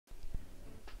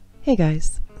Hey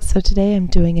guys, so today I'm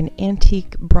doing an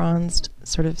antique bronzed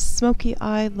sort of smoky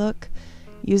eye look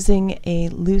using a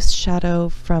loose shadow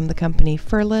from the company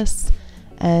Furless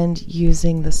and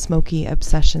using the Smokey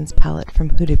Obsessions palette from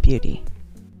Huda Beauty.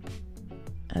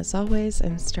 As always,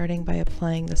 I'm starting by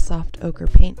applying the soft ochre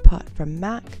paint pot from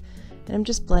MAC, and I'm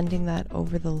just blending that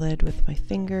over the lid with my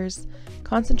fingers,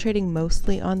 concentrating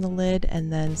mostly on the lid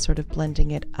and then sort of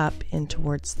blending it up in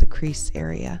towards the crease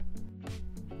area.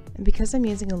 And because I'm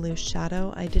using a loose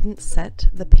shadow, I didn't set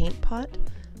the paint pot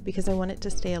because I want it to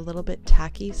stay a little bit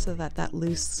tacky so that that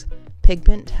loose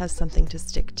pigment has something to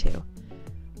stick to.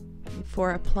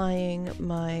 For applying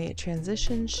my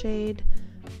transition shade,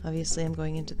 obviously I'm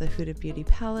going into the Huda Beauty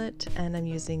palette and I'm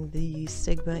using the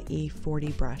Sigma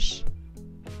E40 brush.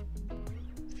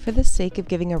 For the sake of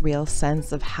giving a real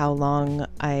sense of how long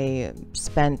I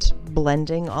spent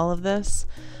blending all of this,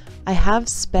 I have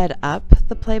sped up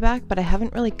the playback, but I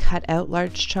haven't really cut out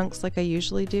large chunks like I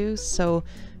usually do, so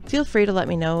feel free to let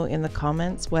me know in the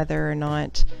comments whether or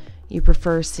not you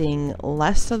prefer seeing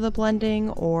less of the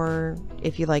blending or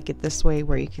if you like it this way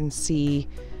where you can see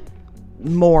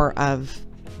more of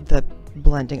the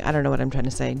blending. I don't know what I'm trying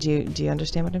to say. Do you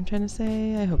understand what I'm trying to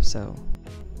say? I hope so.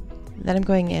 Then I'm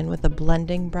going in with a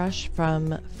blending brush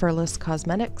from Furless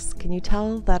Cosmetics. Can you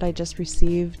tell that I just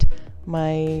received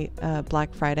my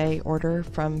Black Friday order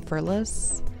from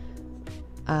Furless?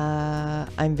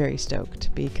 I'm very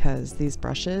stoked because these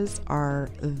brushes are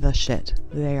the shit.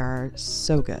 They are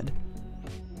so good.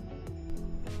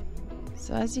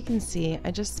 So as you can see,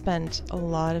 I just spent a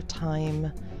lot of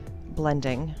time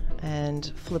blending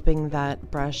and flipping that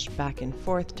brush back and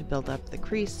forth to build up the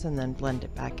crease and then blend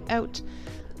it back out.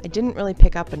 I didn't really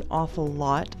pick up an awful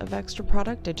lot of extra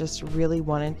product. I just really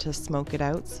wanted to smoke it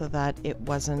out so that it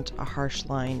wasn't a harsh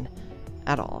line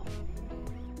at all.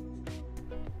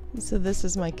 So this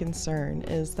is my concern,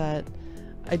 is that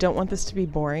I don't want this to be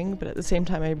boring, but at the same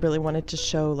time I really wanted to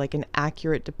show like an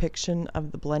accurate depiction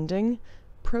of the blending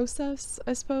process,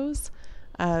 I suppose.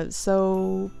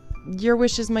 So your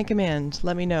wish is my command.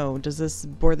 Let me know. Does this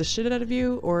bore the shit out of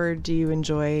you, or do you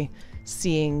enjoy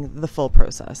seeing the full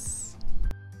process?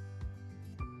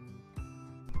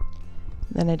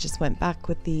 Then I just went back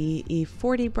with the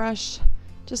E40 brush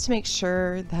just to make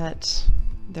sure that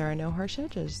there are no harsh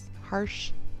edges.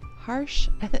 Harsh?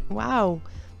 Wow,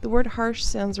 the word harsh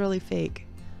sounds really fake.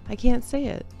 I can't say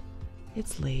it.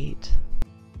 It's late.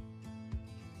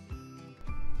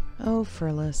 Oh,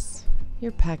 Furless,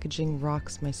 your packaging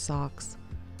rocks my socks.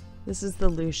 This is the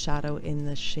loose shadow in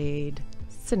the shade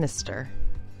Sinister.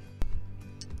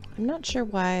 I'm not sure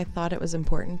why I thought it was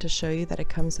important to show you that it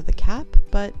comes with a cap,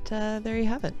 but there you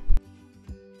have it.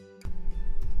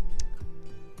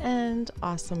 And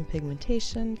awesome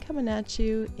pigmentation coming at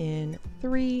you in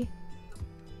 3,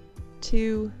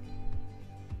 2,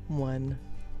 1.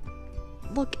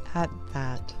 Look at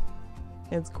that.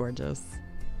 It's gorgeous.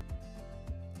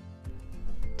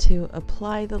 To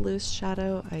apply the loose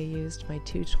shadow, I used my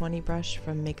 220 brush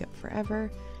from Makeup Forever.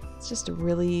 It's just a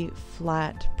really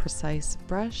flat, precise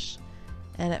brush.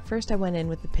 And at first I went in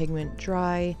with the pigment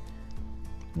dry.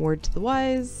 Word to the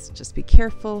wise, just be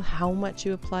careful how much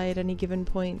you apply at any given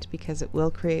point because it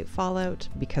will create fallout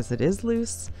because it is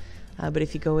loose. But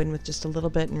if you go in with just a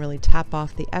little bit and really tap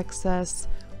off the excess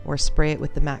or spray it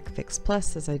with the MAC Fix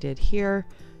Plus as I did here,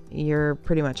 you're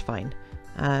pretty much fine.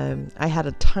 I had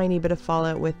a tiny bit of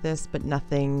fallout with this, but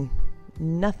nothing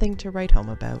to write home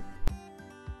about.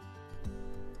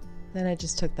 Then I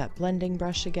just took that blending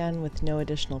brush again with no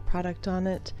additional product on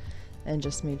it and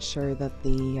just made sure that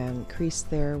the crease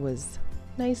there was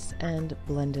nice and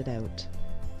blended out.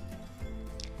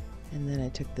 And then I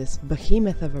took this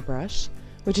behemoth of a brush,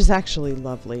 which is actually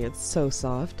lovely. It's so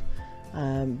soft,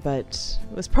 but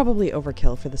it was probably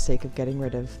overkill for the sake of getting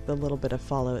rid of the little bit of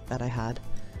fallout that I had.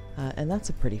 And that's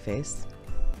a pretty face.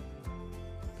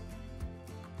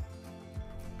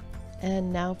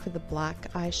 And now for the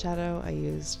black eyeshadow, I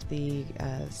used the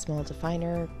small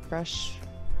definer brush.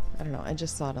 I don't know, I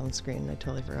just saw it on the screen. I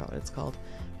totally forgot what it's called.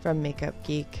 From Makeup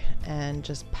Geek, and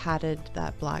just patted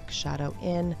that black shadow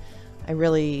in. I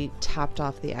really tapped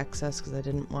off the excess because I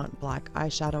didn't want black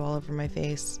eyeshadow all over my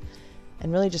face.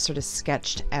 And really just sort of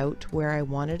sketched out where I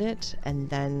wanted it and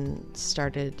then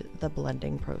started the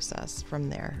blending process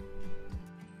from there.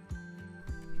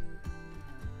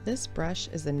 This brush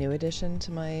is a new addition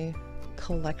to my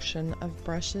collection of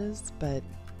brushes, but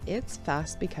it's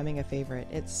fast becoming a favorite.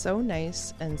 It's so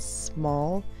nice and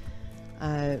small,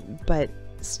 but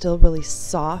still really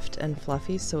soft and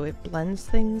fluffy, so it blends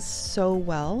things so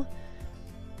well.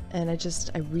 And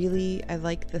I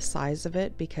like the size of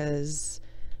it because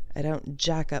I don't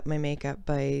jack up my makeup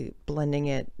by blending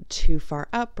it too far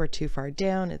up or too far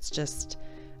down. It's just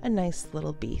a nice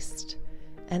little beast.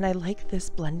 And I like this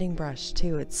blending brush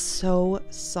too. It's so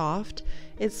soft.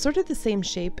 It's sort of the same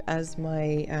shape as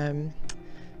my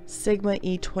Sigma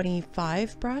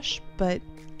E25 brush, but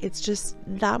it's just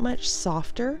that much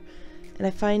softer. And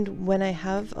I find when I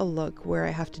have a look where I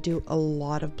have to do a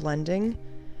lot of blending,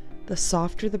 the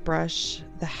softer the brush,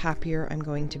 the happier I'm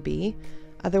going to be.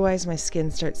 Otherwise, my skin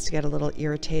starts to get a little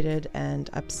irritated and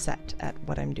upset at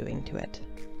what I'm doing to it.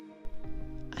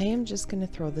 I am just going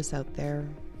to throw this out there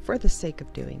for the sake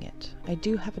of doing it. I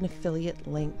do have an affiliate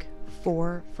link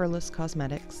for Furless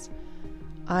Cosmetics.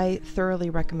 I thoroughly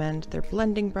recommend their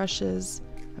blending brushes.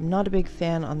 I'm not a big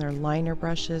fan on their liner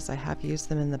brushes. I have used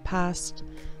them in the past.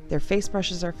 Their face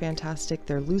brushes are fantastic.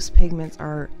 Their loose pigments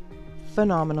are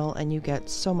phenomenal, and you get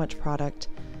so much product.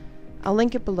 I'll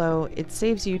link it below. It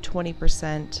saves you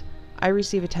 20%. I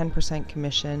receive a 10%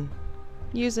 commission.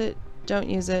 Use it, don't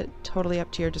use it, totally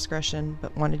up to your discretion,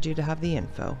 but wanted you to have the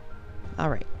info.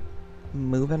 Alright,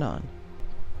 moving on.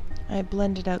 I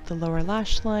blended out the lower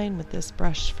lash line with this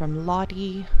brush from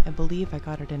Lottie. I believe I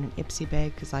got it in an Ipsy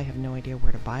bag because I have no idea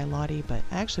where to buy Lottie, but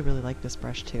I actually really like this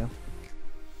brush too.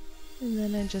 And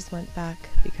then I just went back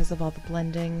because of all the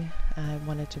blending. I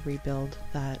wanted to rebuild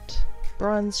that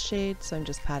bronze shade, so I'm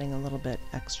just patting a little bit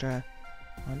extra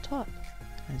on top,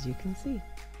 as you can see.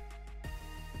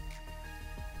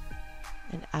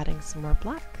 And adding some more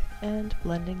black and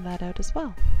blending that out as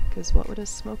well, because what would a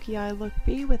smoky eye look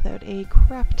be without a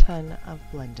crap ton of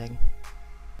blending?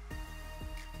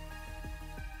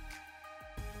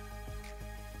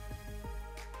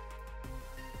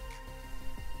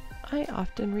 I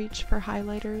often reach for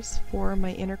highlighters for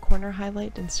my inner corner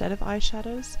highlight instead of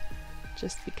eyeshadows,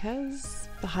 just because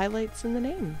the highlight's in the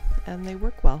name and they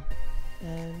work well,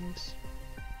 and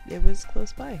it was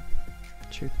close by,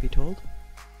 truth be told.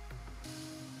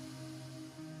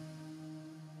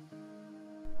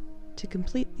 To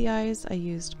complete the eyes, I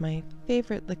used my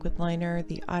favorite liquid liner,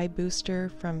 the Eye Booster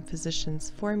from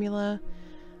Physicians Formula.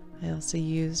 I also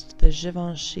used the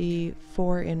Givenchy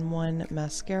 4-in-1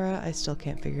 mascara. I still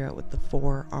can't figure out what the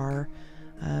 4 are,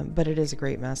 but it is a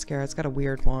great mascara. It's got a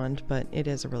weird wand, but it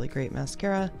is a really great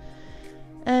mascara.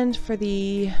 And for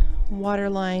the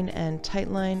waterline and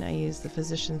tightline, I used the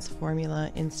Physicians Formula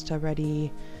Insta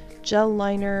Ready gel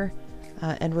liner,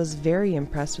 and was very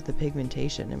impressed with the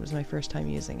pigmentation. It was my first time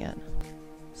using it.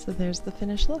 So there's the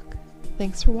finished look.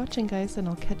 Thanks for watching, guys, and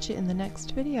I'll catch you in the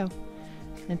next video.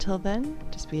 Until then,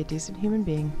 just be a decent human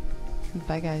being.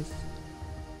 Bye, guys.